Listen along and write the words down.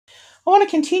want to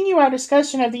continue our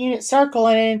discussion of the unit circle,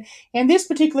 and in this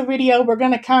particular video, we're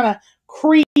going to kind of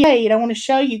I want to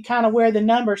show you kind of where the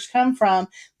numbers come from,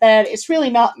 that it's really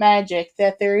not magic,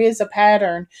 that there is a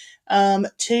pattern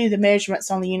to the measurements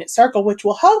on the unit circle, which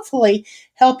will hopefully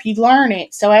help you learn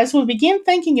it. So as we begin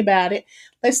thinking about it,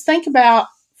 let's think about,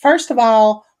 first of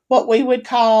all, what we would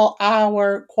call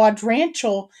our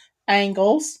quadrantial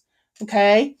angles,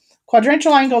 okay?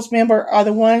 Quadrantial angles, remember, are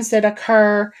the ones that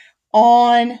occur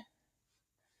on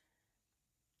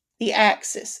the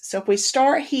axis. So if we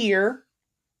start here,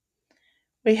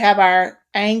 we have our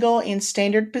angle in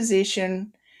standard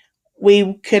position.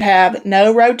 We could have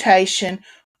no rotation,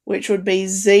 which would be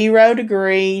 0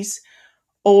 degrees,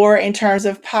 or in terms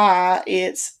of pi,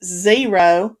 it's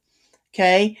 0,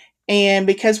 okay? And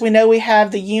because we know we have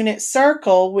the unit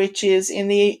circle, which is in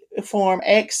the form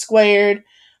x squared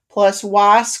plus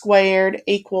y squared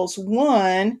equals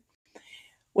 1,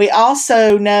 we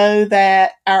also know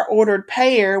that our ordered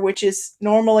pair, which is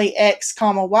normally x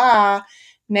comma y,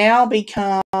 now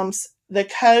becomes the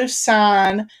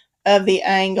cosine of the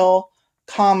angle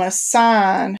comma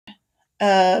sine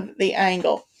of the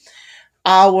angle.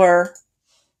 Our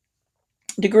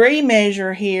degree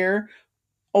measure here,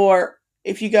 or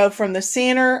if you go from the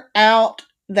center out,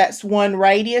 that's 1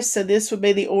 radius. So this would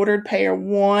be the ordered pair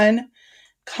 1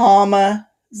 comma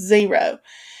 0.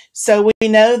 So we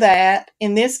know that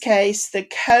in this case, the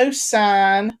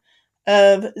cosine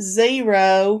of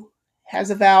 0 has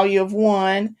a value of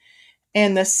 1,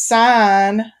 and the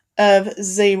sine of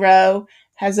 0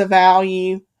 has a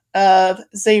value of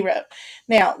 0.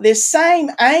 Now, this same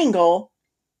angle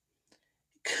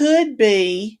could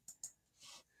be,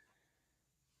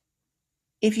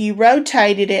 if you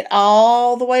rotated it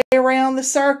all the way around the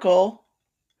circle,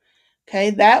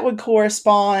 okay, that would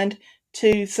correspond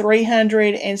to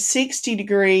 360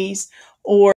 degrees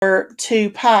or 2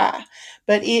 pi.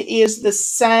 But it is the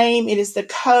same, it is the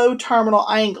coterminal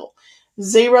angle.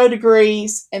 0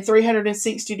 degrees and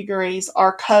 360 degrees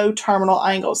are coterminal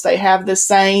angles. They have the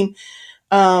same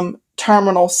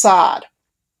terminal side.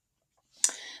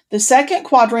 The second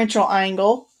quadrantial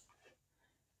angle,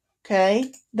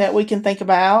 okay, that we can think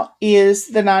about is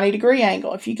the 90-degree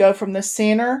angle. If you go from the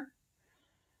center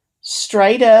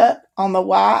straight up on the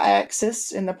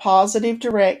y-axis in the positive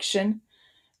direction,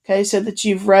 okay, so that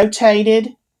you've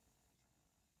rotated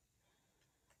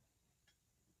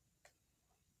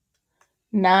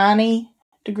 90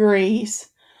 degrees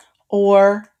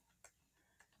or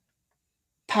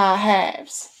pi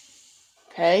halves,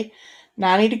 okay,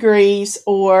 90 degrees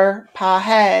or pi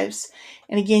halves.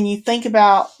 And again, you think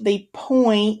about the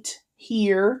point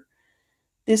here.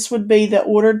 This would be the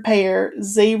ordered pair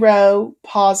 0,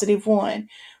 positive 1,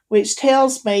 which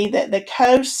tells me that the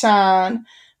cosine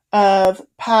of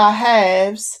pi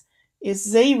halves is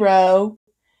 0,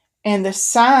 and the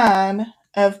sine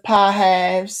of pi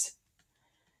halves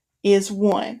is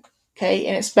 1. Okay,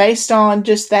 and it's based on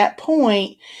just that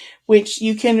point, which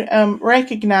you can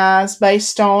recognize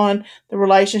based on the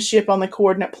relationship on the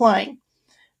coordinate plane.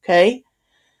 Okay.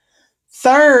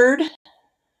 Third,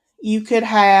 you could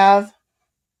have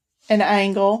an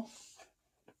angle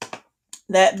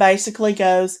that basically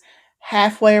goes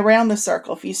halfway around the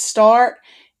circle. If you start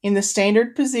in the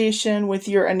standard position with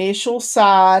your initial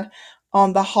side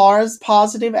on the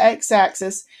positive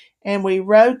x-axis, and we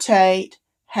rotate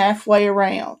halfway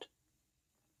around,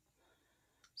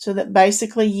 so that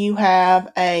basically you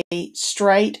have a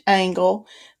straight angle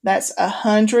that's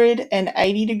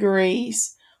 180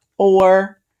 degrees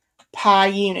or pi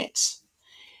units.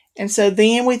 And so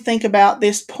then we think about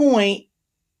this point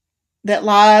that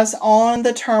lies on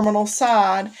the terminal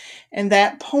side, and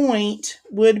that point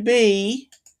would be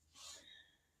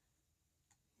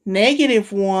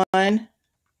 -1,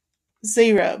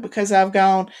 0, because I've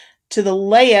gone to the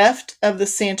left of the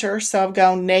center, so I've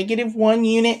gone -1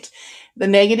 unit. The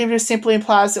negative just simply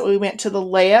implies that we went to the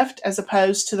left as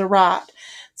opposed to the right.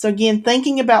 So again,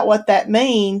 thinking about what that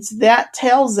means, that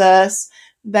tells us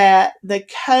that the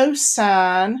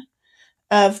cosine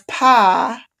of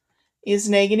pi is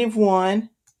 -1,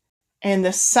 and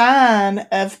the sine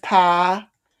of pi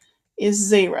is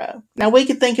 0. Now we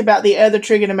could think about the other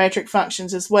trigonometric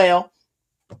functions as well,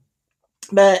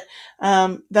 but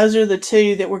those are the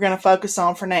two that we're going to focus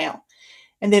on for now.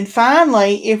 And then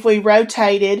finally, if we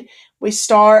rotated, we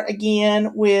start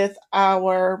again with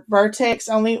our vertex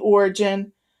on the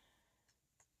origin,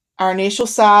 our initial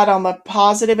side on the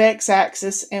positive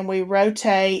x-axis, and we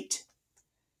rotate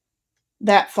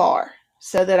that far,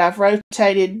 so that I've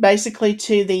rotated basically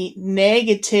to the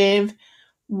negative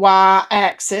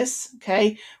y-axis,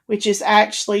 okay, which is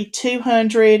actually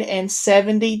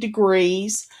 270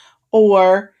 degrees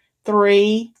or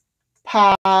 3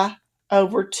 pi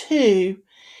over 2,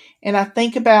 and I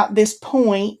think about this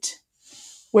point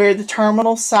where the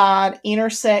terminal side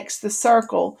intersects the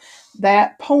circle,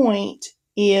 that point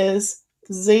is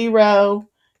 0,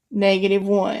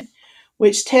 -1,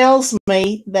 which tells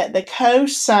me that the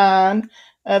cosine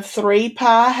of 3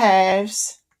 pi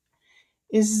halves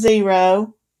is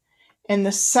 0, and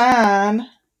the sine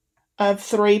of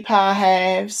 3 pi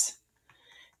halves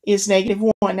is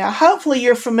 -1. Now, hopefully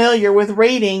you're familiar with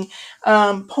reading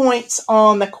points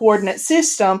on the coordinate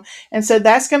system, and so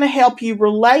that's going to help you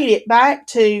relate it back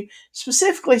to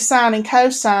specifically sine and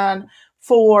cosine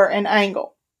for an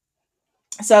angle.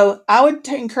 So I would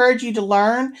encourage you to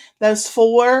learn those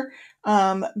 4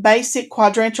 basic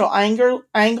quadrantial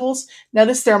angles.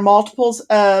 Notice they're multiples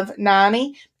of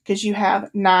 90 because you have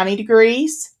 90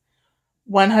 degrees,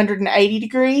 180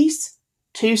 degrees,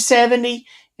 270,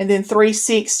 and then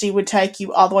 360 would take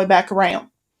you all the way back around.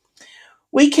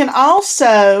 We can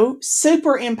also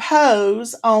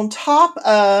superimpose on top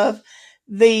of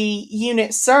the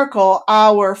unit circle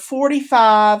our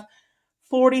 45,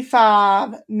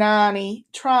 45, 90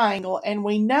 triangle, and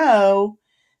we know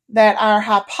that our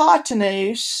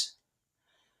hypotenuse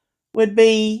would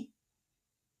be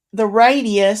the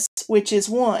radius, which is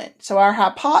 1. So our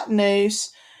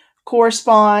hypotenuse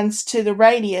corresponds to the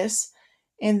radius.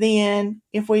 And then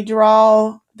if we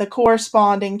draw the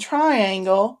corresponding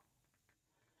triangle,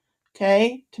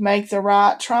 okay, to make the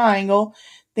right triangle,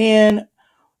 then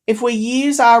if we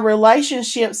use our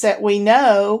relationships that we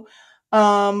know,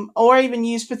 or even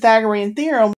use Pythagorean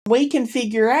theorem, we can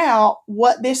figure out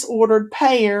what this ordered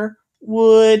pair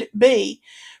would be.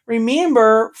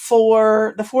 Remember,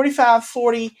 for the 45,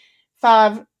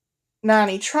 45,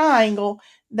 90 triangle,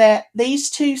 that these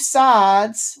two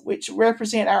sides, which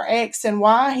represent our x and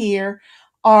y here,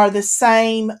 are the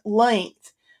same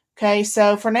length. Okay,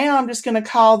 so for now I'm just going to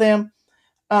call them,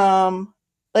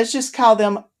 let's just call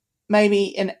them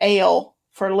maybe an L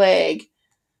for leg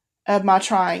of my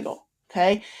triangle.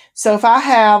 Okay, so if I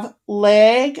have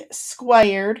leg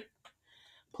squared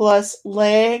plus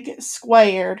leg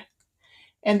squared,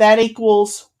 and that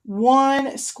equals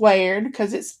 1 squared,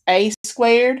 because it's a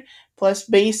squared plus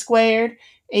b squared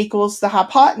equals the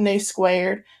hypotenuse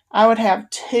squared, I would have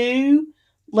 2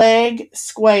 leg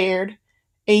squared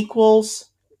equals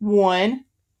 1.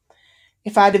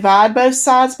 If I divide both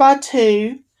sides by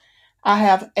 2, I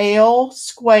have L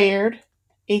squared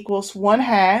equals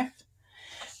 1/2.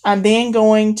 I'm then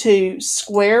going to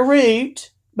square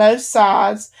root both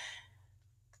sides.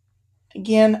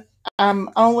 Again, I'm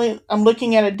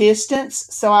looking at a distance,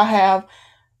 so I have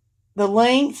the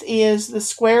length is the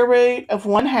square root of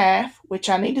 1/2, which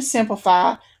I need to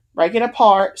simplify, break it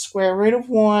apart. Square root of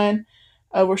 1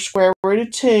 over square root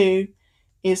of 2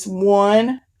 is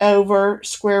 1 over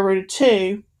square root of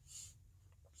 2.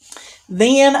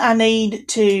 Then I need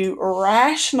to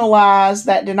rationalize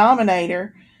that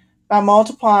denominator by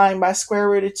multiplying by square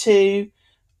root of 2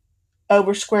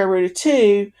 over square root of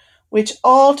 2, which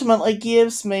ultimately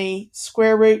gives me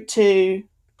square root 2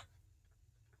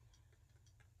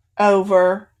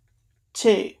 over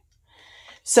 2.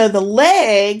 So the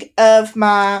leg of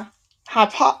my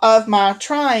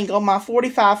triangle, my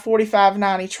 45, 45,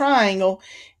 90 triangle,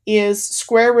 is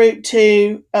square root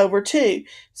 2 over 2.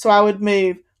 So I would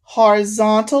move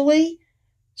horizontally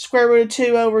square root of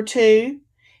 2 over 2,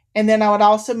 and then I would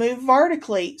also move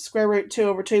vertically square root 2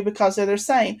 over 2 because they're the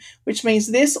same, which means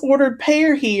this ordered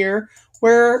pair here,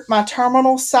 where my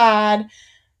terminal side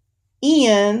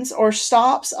ends or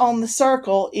stops on the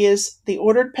circle, is the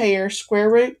ordered pair square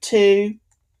root 2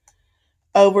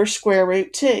 over square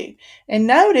root 2. And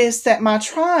notice that my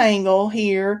triangle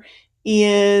here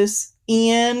is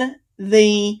in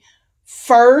the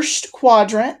first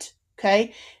quadrant,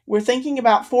 okay? We're thinking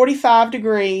about 45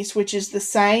 degrees, which is the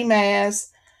same as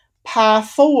pi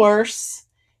force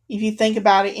if you think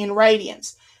about it in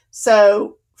radians.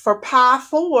 So for pi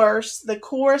force, the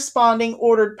corresponding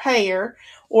ordered pair,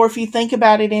 or if you think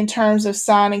about it in terms of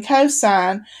sine and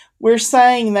cosine, we're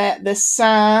saying that the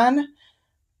sine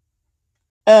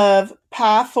of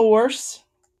pi force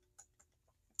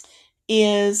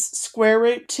is square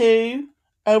root 2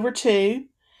 over 2,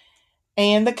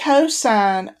 and the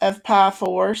cosine of pi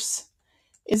force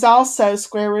is also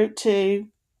square root 2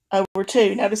 over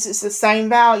 2. Notice it's the same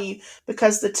value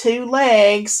because the two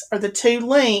legs or the two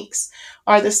lengths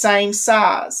are the same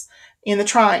size in the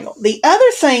triangle. The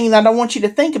other thing that I want you to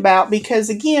think about, because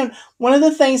again, one of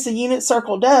the things the unit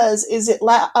circle does is it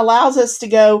allows us to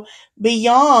go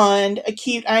beyond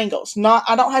acute angles.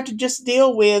 I don't have to just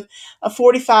deal with a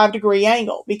 45-degree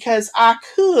angle, because I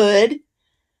could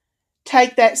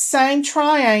take that same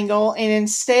triangle, and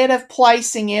instead of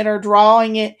placing it or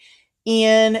drawing it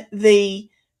in the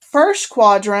first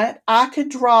quadrant, I could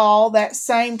draw that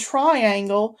same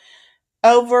triangle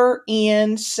over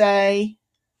in, say,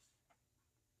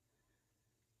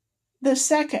 the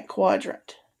second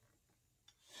quadrant.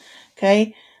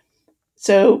 Okay,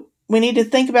 so we need to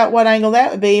think about what angle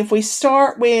that would be. If we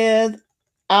start with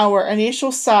our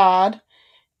initial side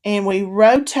and we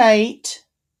rotate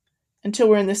until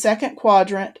we're in the second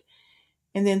quadrant,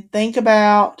 and then think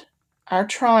about our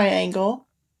triangle,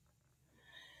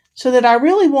 so that I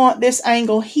really want this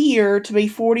angle here to be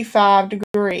 45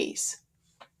 degrees.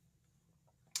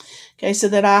 Okay, so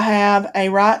that I have a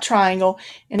right triangle.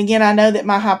 And again, I know that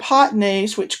my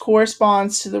hypotenuse, which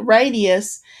corresponds to the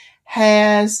radius,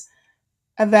 has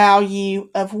a value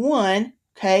of 1.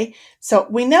 Okay, so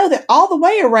we know that all the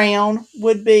way around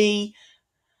would be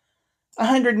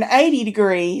 180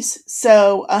 degrees.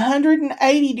 So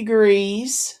 180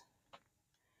 degrees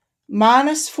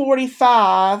minus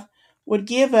 45 would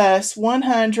give us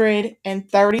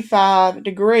 135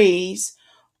 degrees,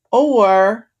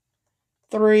 or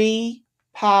 3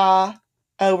 pi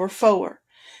over 4.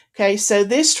 Okay, so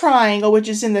this triangle, which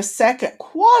is in the second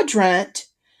quadrant,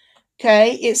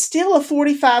 okay, it's still a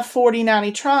 45, 40,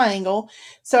 90 triangle.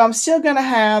 So I'm still going to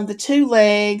have the two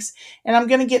legs, and I'm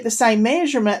going to get the same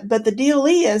measurement. But the deal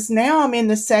is, now I'm in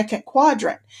the second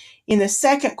quadrant. In the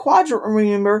second quadrant,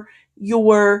 remember,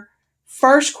 your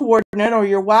first coordinate, or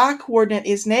your y coordinate,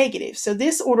 is negative. So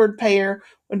this ordered pair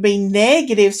would be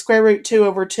negative square root 2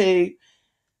 over 2,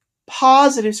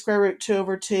 positive square root 2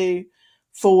 over 2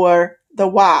 for the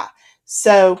y.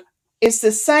 So it's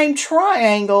the same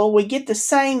triangle. We get the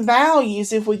same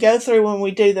values if we go through when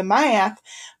we do the math,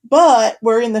 but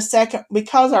we're in the second,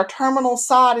 because our terminal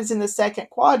side is in the second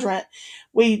quadrant.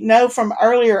 We know from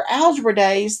earlier algebra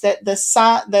days that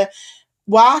the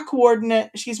y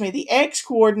coordinate, the x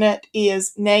coordinate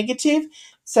is negative.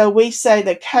 So we say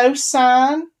the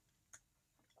cosine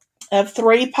of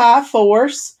 3 pi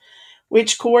fourths,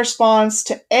 which corresponds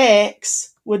to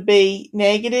x, would be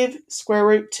negative square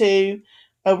root 2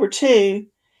 over 2.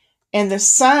 And the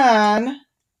sine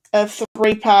of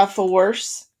 3 pi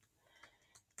fourths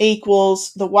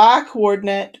equals the y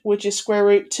coordinate, which is square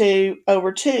root 2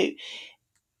 over 2.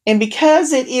 And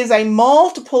because it is a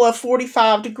multiple of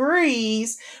 45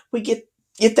 degrees, we get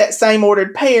that same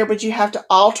ordered pair, but you have to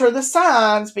alter the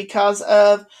signs because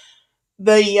of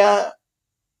the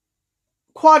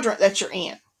quadrant that you're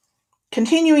in.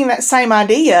 Continuing that same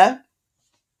idea,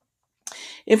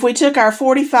 if we took our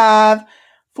 45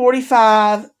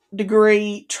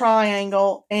 degree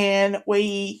triangle and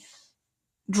we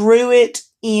drew it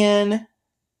in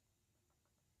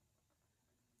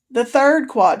the third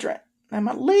quadrant. I'm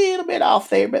a little bit off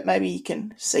there, but maybe you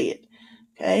can see it.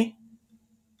 Okay.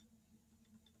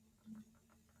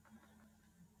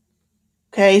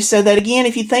 Okay, so that again,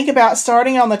 if you think about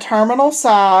starting on the terminal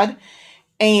side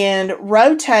and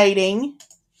rotating,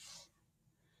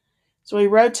 so we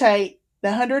rotate the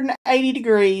 180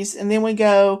 degrees, and then we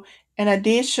go an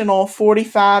additional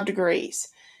 45 degrees.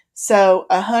 So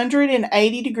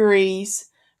 180 degrees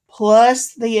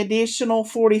plus the additional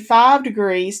 45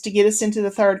 degrees to get us into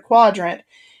the third quadrant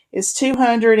is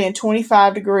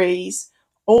 225 degrees,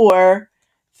 or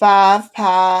 5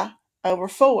 pi over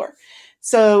 4.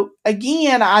 So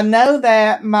again, I know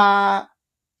that my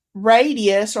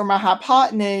radius, or my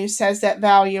hypotenuse, has that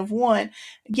value of 1.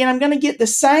 Again, I'm going to get the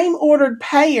same ordered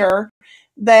pair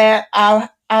that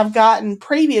I've gotten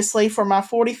previously for my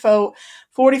 45,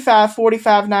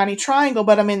 45, 90 triangle,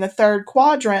 but I'm in the third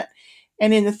quadrant.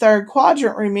 And in the third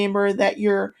quadrant, remember that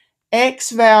your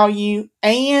x value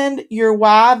and your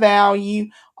y value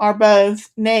are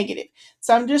both negative.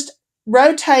 So I'm just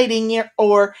rotating it,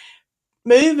 or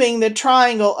moving the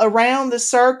triangle around the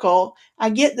circle. I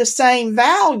get the same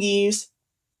values,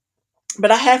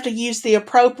 but I have to use the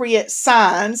appropriate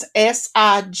signs,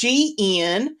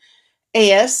 S-I-G-N,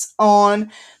 S,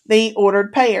 on the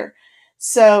ordered pair.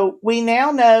 So we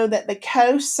now know that the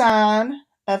cosine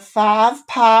of 5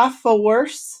 pi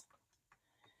fourths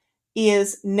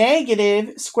is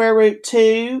negative square root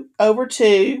 2 over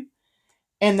 2,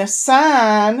 and the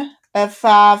sine of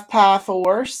 5 pi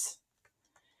fourths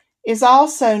is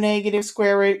also negative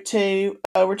square root 2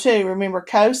 over 2. Remember,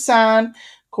 cosine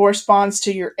corresponds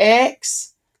to your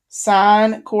x,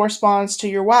 sine corresponds to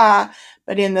your y,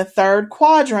 but in the third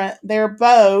quadrant, they're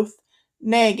both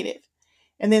negative.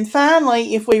 And then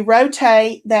finally, if we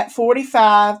rotate that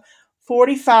 45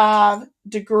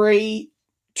 degree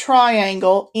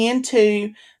triangle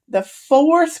into the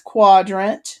fourth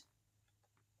quadrant,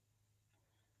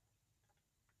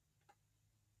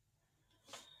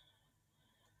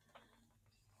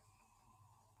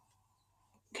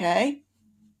 Okay.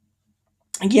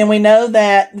 Again, we know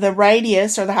that the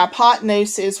radius or the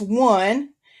hypotenuse is 1.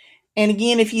 And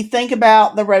again, if you think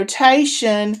about the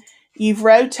rotation, you've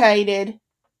rotated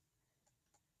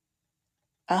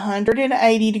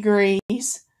 180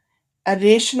 degrees,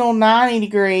 additional 90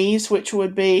 degrees, which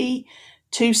would be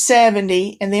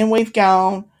 270, and then we've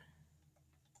gone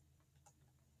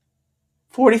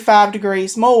 45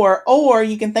 degrees more. Or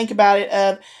you can think about it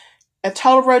of a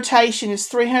total rotation is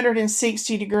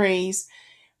 360 degrees.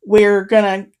 We're going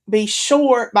to be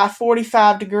short by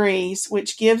 45 degrees,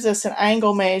 which gives us an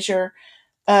angle measure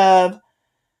of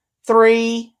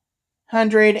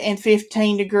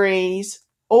 315 degrees,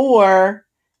 or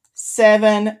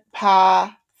 7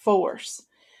 pi fourths.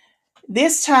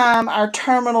 This time our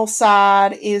terminal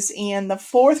side is in the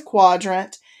fourth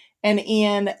quadrant, and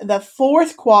in the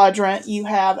fourth quadrant you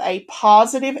have a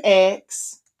positive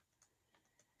x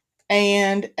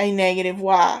and a negative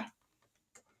y.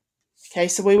 Okay,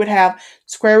 so we would have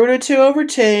square root of 2 over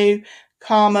 2,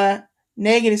 comma,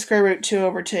 negative square root 2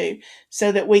 over 2,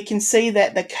 so that we can see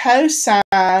that the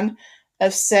cosine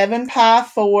of 7 pi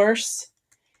fourths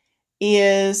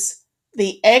is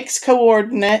the x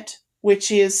coordinate,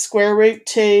 which is square root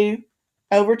 2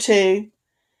 over 2,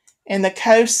 and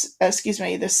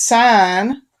the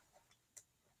sine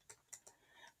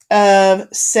of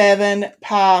 7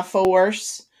 pi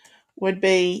fourths would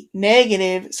be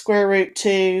negative square root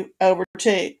 2 over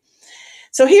 2.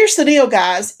 So here's the deal,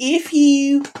 guys. If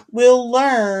you will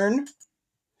learn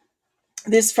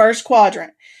this first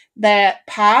quadrant, that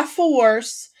pi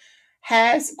fourths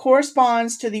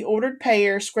corresponds to the ordered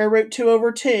pair square root 2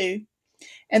 over 2,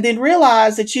 and then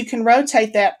realize that you can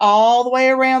rotate that all the way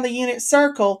around the unit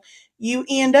circle, you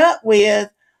end up with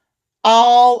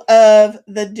all of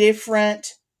the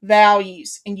different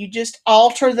values, and you just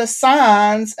alter the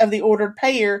signs of the ordered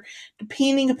pair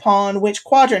depending upon which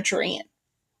quadrant you're in.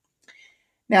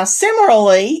 Now,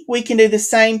 similarly, we can do the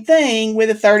same thing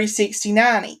with a 30, 60,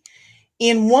 90.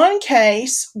 In one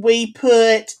case, we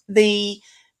put the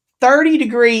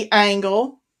 30-degree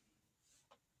angle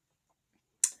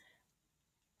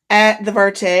at the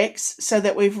vertex so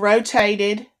that we've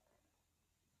rotated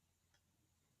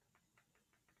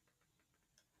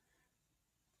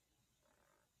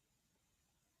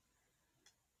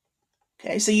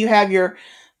Okay, so you have your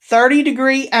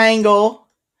 30-degree angle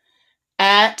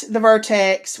at the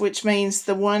vertex, which means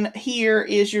the one here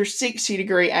is your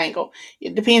 60-degree angle.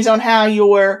 It depends on how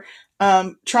your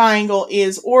triangle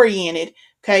is oriented.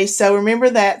 Okay, so remember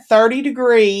that 30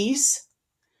 degrees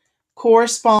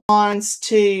corresponds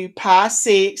to pi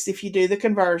 6 if you do the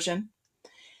conversion.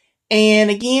 And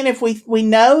again, if we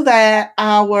know that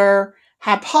our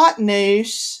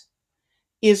hypotenuse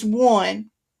is 1.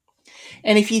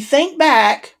 And if you think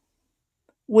back,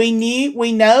 we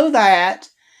know that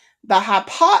the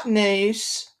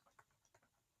hypotenuse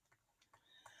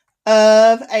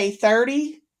of a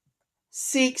 30,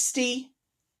 60,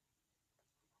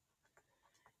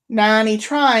 90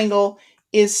 triangle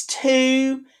is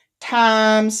 2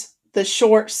 times the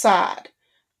short side.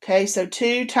 Okay, so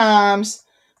 2 times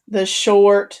the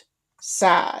short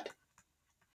side.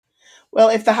 Well,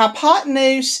 if the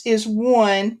hypotenuse is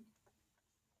 1,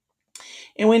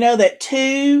 and we know that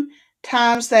 2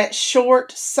 times that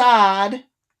short side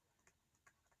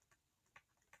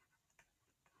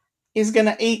is going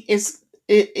to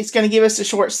give us the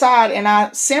short side, and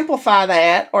I simplify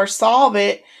that or solve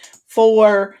it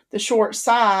for the short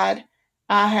side,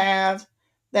 I have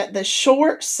that the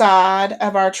short side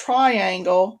of our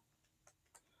triangle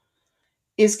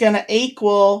is going to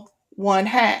equal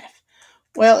 1/2.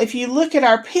 Well, if you look at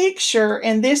our picture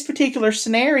in this particular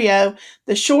scenario,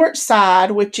 the short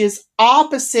side, which is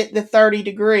opposite the 30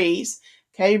 degrees,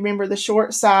 okay, remember the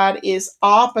short side is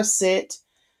opposite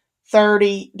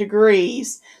 30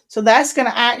 degrees. So that's going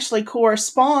to actually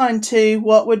correspond to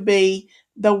what would be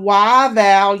the y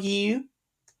value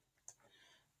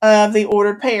of the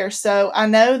ordered pair. So I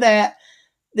know that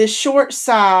the short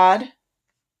side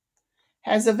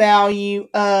has a value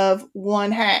of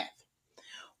 1/2.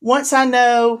 Once I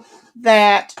know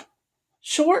that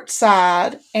short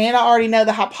side and I already know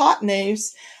the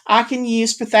hypotenuse, I can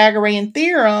use Pythagorean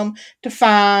theorem to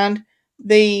find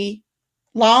the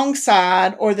long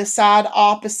side, or the side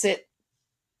opposite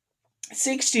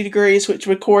 60 degrees, which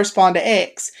would correspond to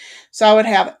x. So I would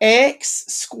have x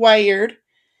squared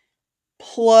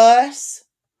plus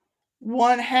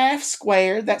 1/2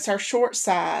 squared, that's our short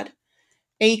side,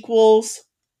 equals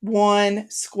 1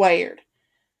 squared.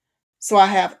 So I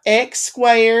have x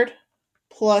squared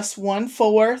plus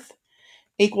 1/4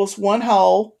 equals 1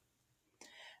 whole.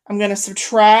 I'm going to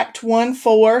subtract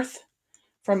 1/4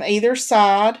 from either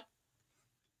side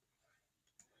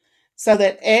so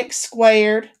that x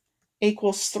squared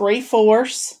equals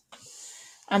 3/4.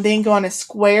 I'm then going to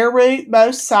square root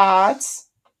both sides.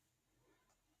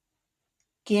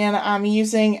 Again, I'm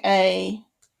using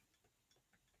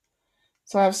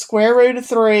so I have square root of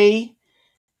 3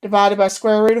 divided by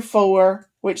square root of 4,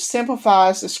 which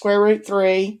simplifies to square root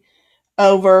 3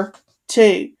 over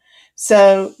 2.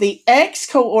 So the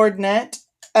x-coordinate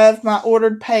of my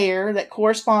ordered pair that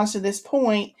corresponds to this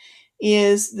point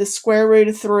is the square root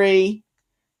of 3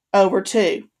 over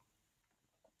 2.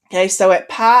 Okay, so at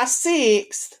pi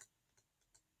sixth,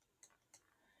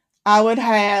 I would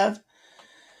have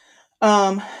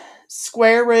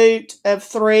square root of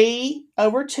 3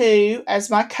 over 2 as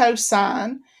my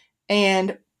cosine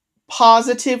and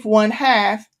positive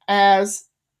 1/2 as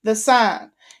the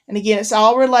sine. And again, it's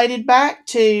all related back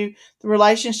to the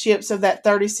relationships of that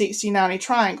 30, 60, 90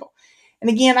 triangle. And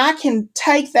again, I can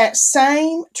take that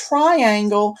same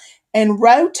triangle and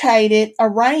rotate it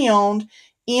around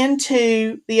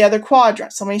into the other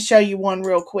quadrant. So let me show you one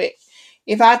real quick.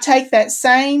 If I take that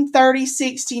same 30,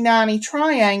 60, 90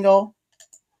 triangle,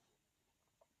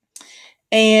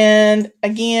 and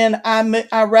again,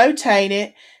 I rotate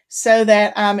it so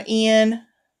that I'm in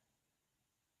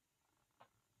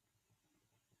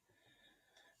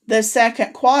the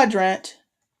second quadrant.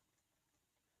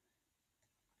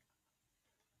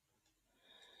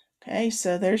 Okay,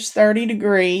 so there's 30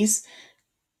 degrees.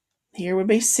 Here would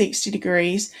be 60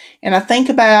 degrees. And I think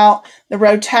about the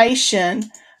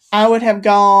rotation, I would have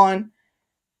gone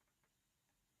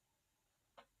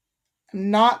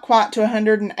not quite to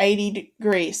 180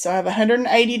 degrees. So I have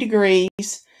 180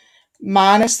 degrees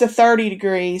minus the 30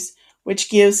 degrees, which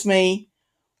gives me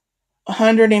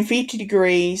 150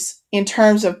 degrees. In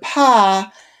terms of pi,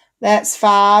 that's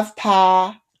 5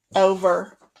 pi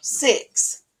over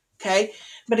 6. Okay,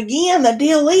 but again, the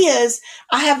deal is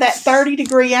I have that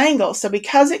 30-degree angle. So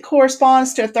because it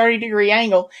corresponds to a 30-degree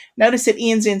angle, notice it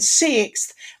ends in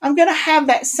sixth, I'm going to have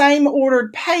that same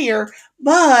ordered pair,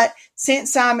 but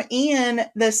since I'm in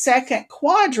the second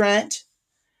quadrant,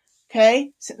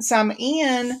 okay, since I'm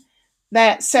in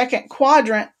that second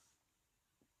quadrant,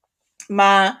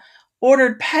 my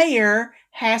ordered pair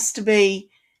has to be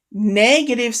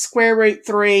negative square root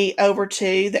 3 over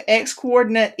 2. The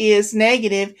x-coordinate is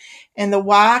negative, and the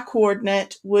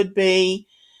y-coordinate would be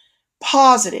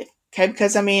positive, okay,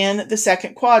 because I'm in the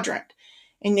second quadrant.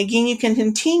 And again, you can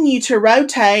continue to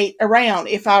rotate around.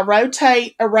 If I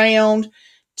rotate around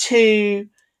to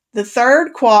the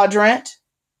third quadrant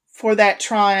for that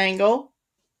triangle,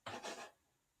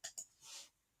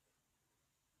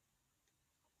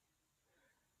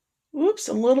 whoops,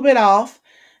 a little bit off,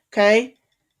 okay,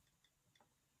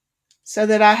 so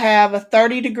that I have a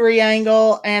 30-degree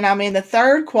angle and I'm in the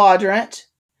third quadrant,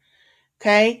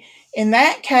 okay? In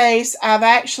that case, I've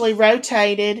actually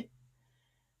rotated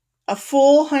a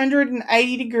full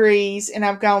 180 degrees and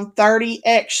I've gone 30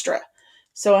 extra.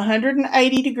 So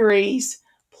 180 degrees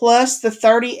plus the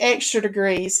 30 extra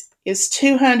degrees is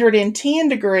 210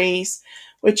 degrees,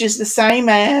 which is the same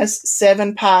as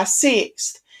 7 pi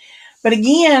sixth. But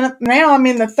again, now I'm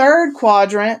in the third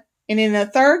quadrant, and in the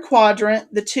third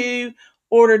quadrant, the two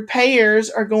ordered pairs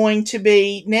are going to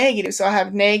be negative. So I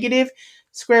have negative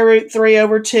square root 3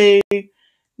 over 2,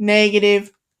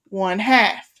 negative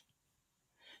 1/2.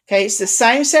 Okay, it's the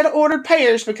same set of ordered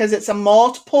pairs because it's a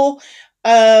multiple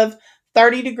of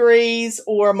 30 degrees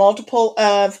or a multiple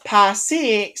of pi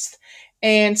sixth.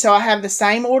 And so I have the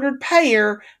same ordered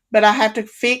pair, but I have to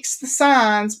fix the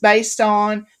signs based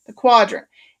on the quadrant.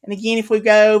 And again, if we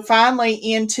go finally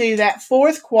into that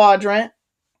fourth quadrant,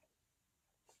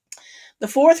 the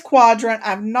fourth quadrant,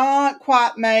 I've not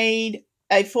quite made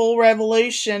a full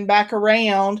revolution back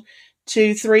around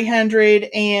to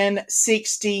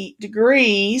 360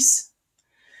 degrees.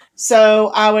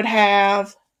 So I would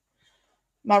have,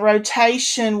 my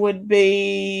rotation would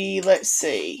be, let's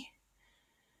see,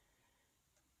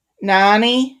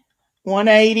 90,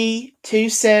 180,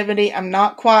 270. I'm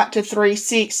not quite to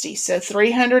 360. So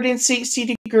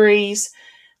 360 degrees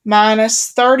minus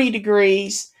 30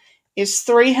 degrees is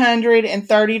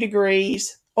 330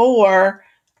 degrees, or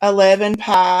 11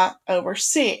 pi over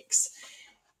 6.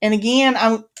 And again,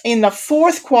 I'm in the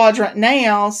fourth quadrant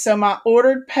now, so my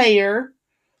ordered pair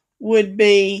would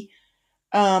be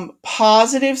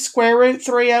positive square root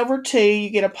 3 over 2. You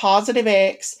get a positive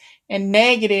x, and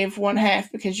negative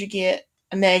 1/2 because you get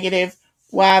a negative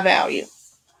y value.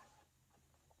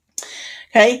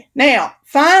 Okay, now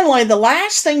finally, the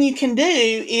last thing you can do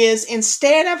is,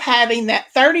 instead of having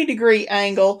that 30-degree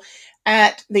angle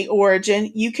at the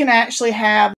origin, you can actually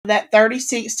have that 30,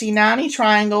 60, 90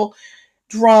 triangle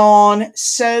drawn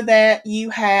so that you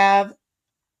have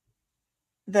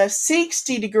the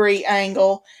 60-degree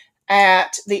angle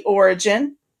at the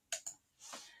origin.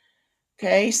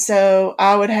 Okay, so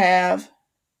I would have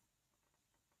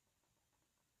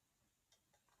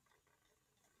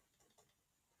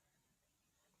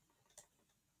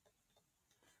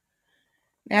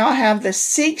now I have the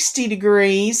 60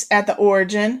 degrees at the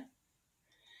origin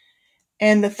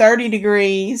and the 30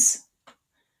 degrees,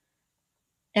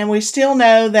 and we still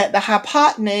know that the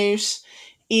hypotenuse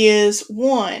is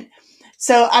 1.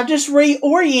 So I've just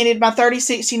reoriented my 30,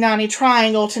 60, 90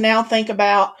 triangle to now think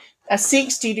about a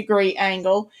 60-degree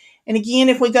angle. And again,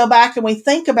 if we go back and we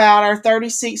think about our 30,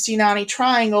 60, 90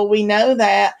 triangle, we know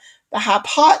that the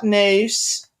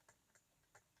hypotenuse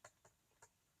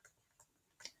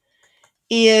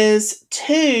is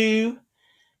 2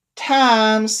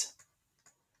 times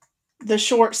the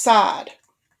short side.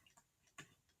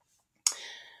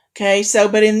 Okay, so,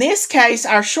 but in this case,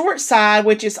 our short side,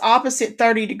 which is opposite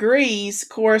 30 degrees,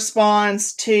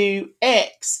 corresponds to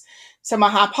x. So my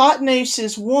hypotenuse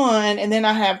is 1, and then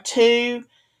I have 2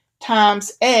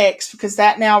 times x, because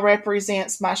that now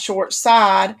represents my short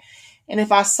side. And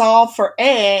if I solve for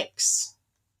x,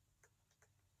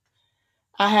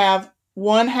 I have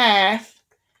 1/2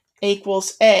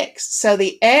 equals x. So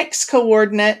the x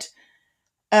coordinate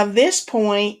of this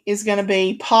point is going to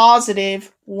be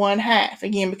positive 1/2,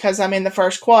 again, because I'm in the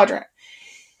first quadrant.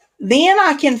 Then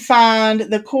I can find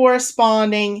the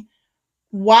corresponding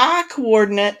y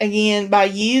coordinate, again, by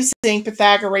using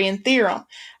Pythagorean theorem.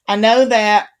 I know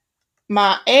that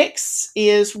my x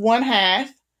is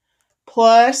 1/2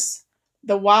 plus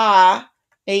the y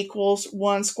equals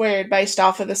 1 squared based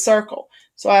off of the circle.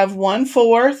 So I have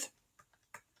 1/4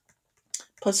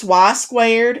 plus y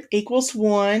squared equals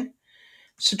 1.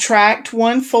 Subtract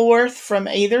 1/4 from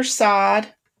either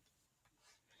side.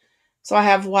 So I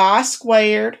have y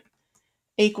squared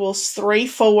equals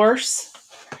 3/4.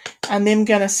 And then I'm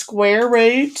going to square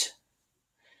root.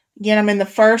 Again, I'm in the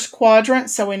first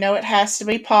quadrant, so we know it has to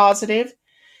be positive.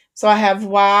 So I have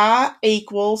y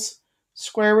equals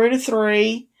square root of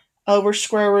 3 over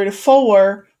square root of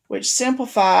 4, which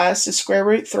simplifies to square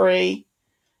root 3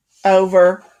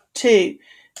 over 2.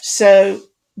 So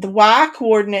the y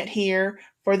coordinate here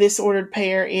for this ordered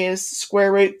pair is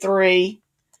square root 3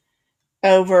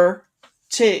 over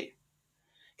 2.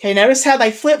 Okay, notice how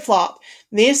they flip-flop.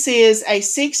 This is a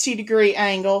 60-degree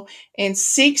angle, and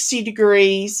 60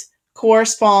 degrees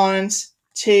corresponds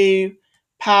to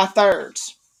pi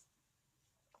thirds.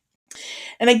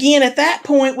 And again, at that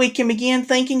point, we can begin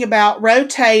thinking about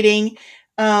rotating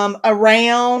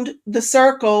around the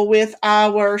circle with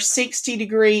our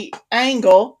 60-degree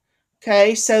angle,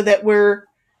 okay, so that we're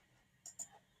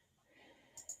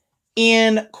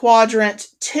in quadrant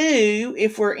 2.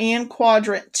 If we're in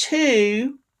quadrant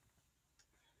 2,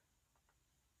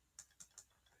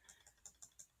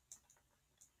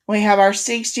 we have our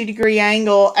 60-degree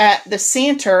angle at the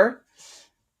center.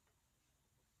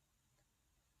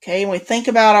 Okay, and we think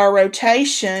about our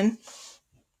rotation.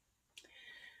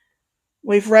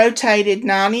 We've rotated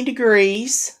 90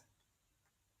 degrees,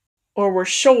 or we're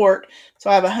short. So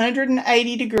I have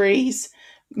 180 degrees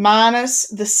minus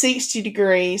the 60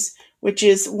 degrees, which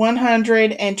is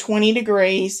 120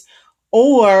 degrees,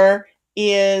 or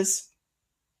is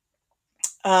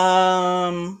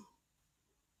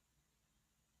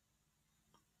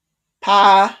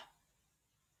pi.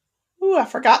 Ooh, I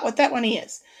forgot what that one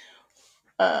is.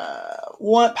 2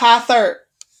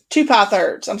 pi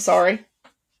thirds. I'm sorry.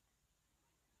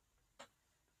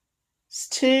 It's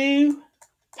 2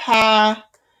 pi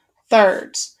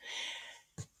thirds.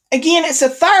 Again, it's a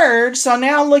third, so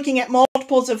now looking at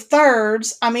multiples of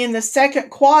thirds, I'm in the second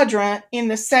quadrant. In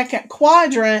the second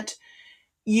quadrant,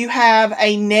 you have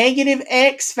a negative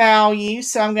x value,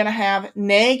 so I'm going to have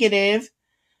negative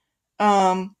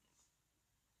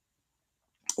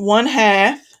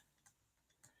 1/2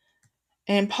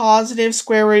 and positive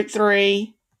square root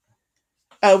 3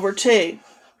 over 2.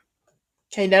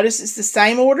 Okay, notice it's the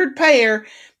same ordered pair,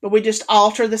 but we just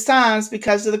alter the signs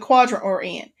because of the quadrant we're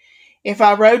in. If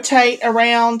I rotate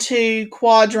around to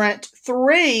quadrant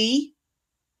 3,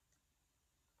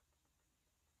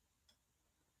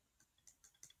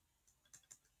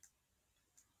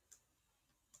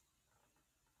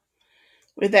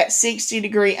 with that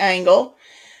 60-degree angle,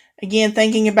 again,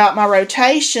 thinking about my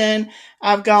rotation,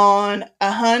 I've gone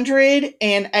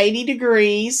 180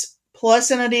 degrees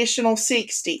plus an additional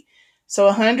 60. So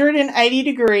 180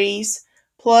 degrees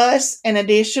plus an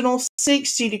additional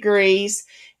 60 degrees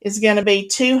is going to be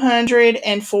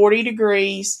 240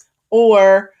 degrees,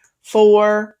 or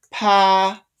 4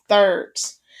 pi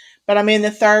thirds. But I'm in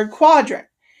the third quadrant.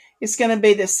 It's going to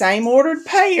be the same ordered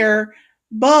pair,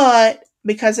 but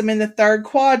because I'm in the third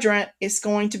quadrant, it's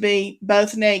going to be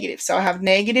both negative. So I have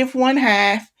negative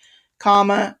 1/2,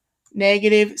 comma,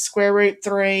 negative square root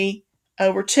 3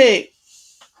 over 2.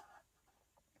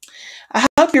 I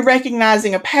hope you're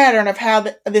recognizing a pattern of how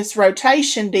this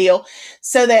rotation deal,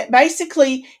 so that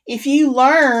basically if you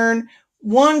learn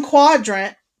one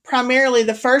quadrant, primarily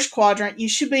the first quadrant, you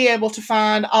should be able to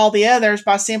find all the others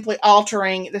by simply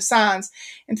altering the signs.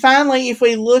 And finally, if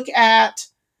we look at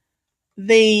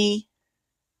the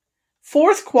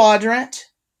fourth quadrant,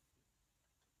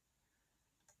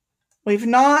 we've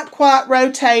not quite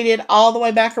rotated all the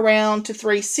way back around to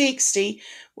 360.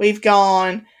 We've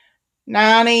gone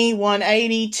 90,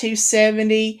 180,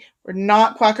 270. We're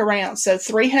not quite around. So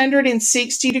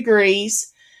 360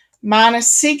 degrees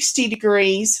minus 60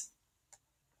 degrees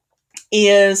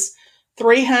is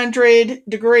 300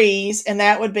 degrees, and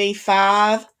that would be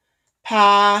 5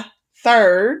 pi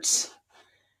thirds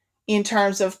in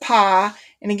terms of pi.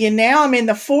 And again, now I'm in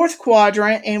the fourth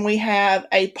quadrant, and we have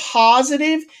a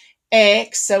positive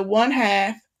x, so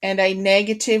 1/2, and a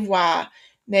negative y,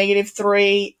 negative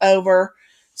 3 over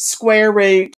square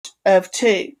root of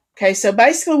 2. Okay, so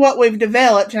basically what we've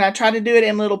developed, and I try to do it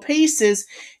in little pieces,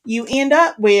 you end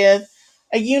up with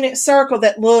a unit circle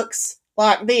that looks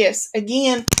like this.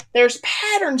 Again, there's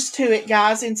patterns to it,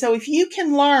 guys, and so if you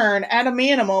can learn, at a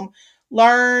minimum,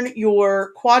 learn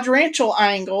your quadrantial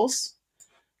angles,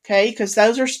 okay, because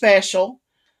those are special.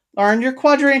 Learn your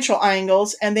quadrantial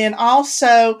angles, and then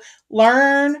also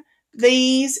learn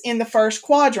these in the first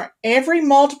quadrant. Every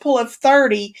multiple of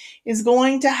 30 is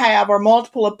going to have, or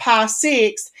multiple of pi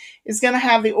 6 is going to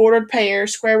have the ordered pair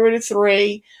square root of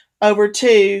 3 over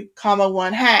 2, comma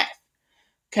 1/2.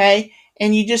 Okay,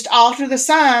 and you just alter the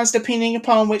signs depending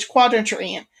upon which quadrant you're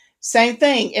in. Same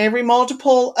thing, every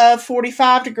multiple of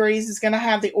 45 degrees is going to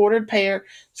have the ordered pair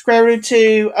square root of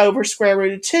 2 over square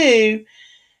root of 2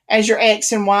 as your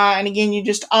x and y, and again, you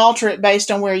just alter it based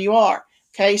on where you are.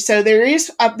 Okay, so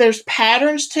there's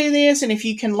patterns to this, and if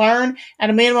you can learn at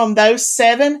a minimum those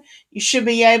 7, you should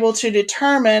be able to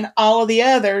determine all of the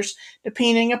others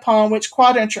depending upon which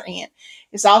quadrant you're in.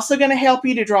 It's also going to help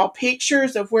you to draw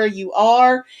pictures of where you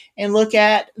are and look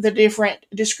at the different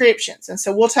descriptions. And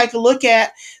so we'll take a look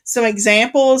at some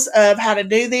examples of how to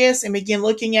do this and begin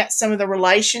looking at some of the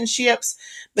relationships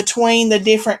between the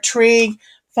different trig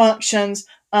functions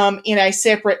in a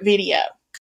separate video.